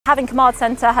Having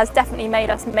CmdCentr has definitely made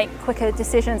us make quicker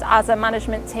decisions as a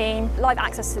management team. Live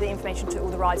access to the information to all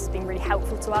the rides has been really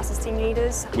helpful to us as team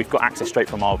leaders. We've got access straight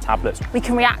from our tablets. We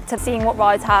can react to seeing what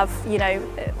rides have,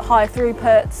 higher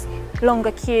throughputs,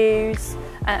 longer queues,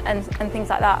 and things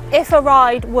like that. If a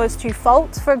ride was to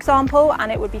fault, for example, and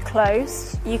it would be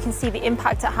closed, you can see the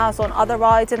impact it has on other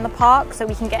rides in the park, so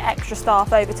we can get extra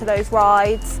staff over to those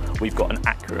rides. We've got an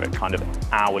accurate kind of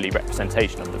hourly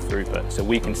representation of the throughput, so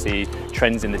we can see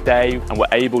trends in the day, and we're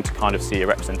able to kind of see a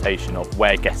representation of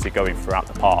where guests are going throughout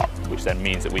the park, which then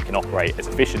means that we can operate as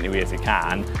efficiently as we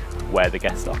can where the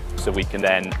guests are. So we can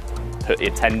then put the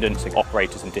attendants and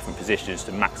operators in different positions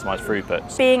to maximise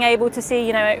throughputs. Being able to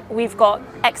see, we've got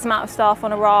X amount of staff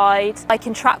on a ride, I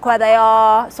can track where they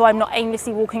are, so I'm not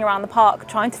aimlessly walking around the park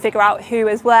trying to figure out who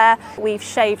is where. We've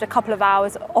shaved a couple of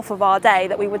hours off of our day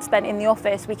that we would spend in the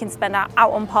office. We can spend out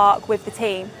on park with the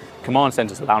team.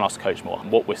 CmdCentr's allowing us to coach more.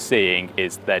 What we're seeing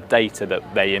is their data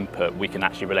that they input, we can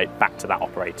actually relate back to that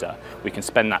operator. We can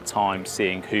spend that time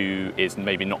seeing who is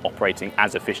maybe not operating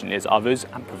as efficiently as others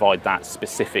and provide that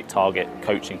specific target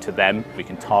coaching to them. We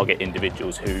can target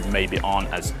individuals who maybe aren't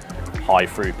as high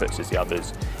throughputs as the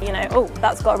others. Oh,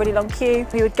 that's got a really long queue.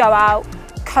 We would go out,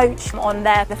 coach on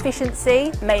their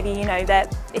efficiency. Maybe,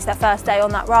 it's their first day on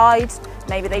that ride.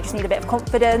 Maybe they just need a bit of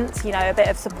confidence, a bit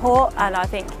of support. And I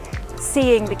think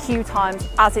seeing the queue times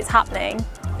as it's happening,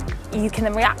 you can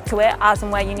then react to it as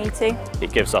and where you need to.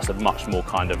 It gives us a much more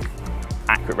kind of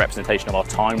accurate representation of our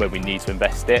time where we need to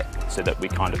invest it, so that we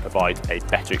kind of provide a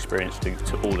better experience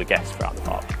to all the guests throughout the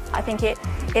park. I think it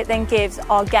then gives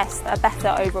our guests a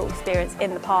better overall experience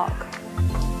in the park.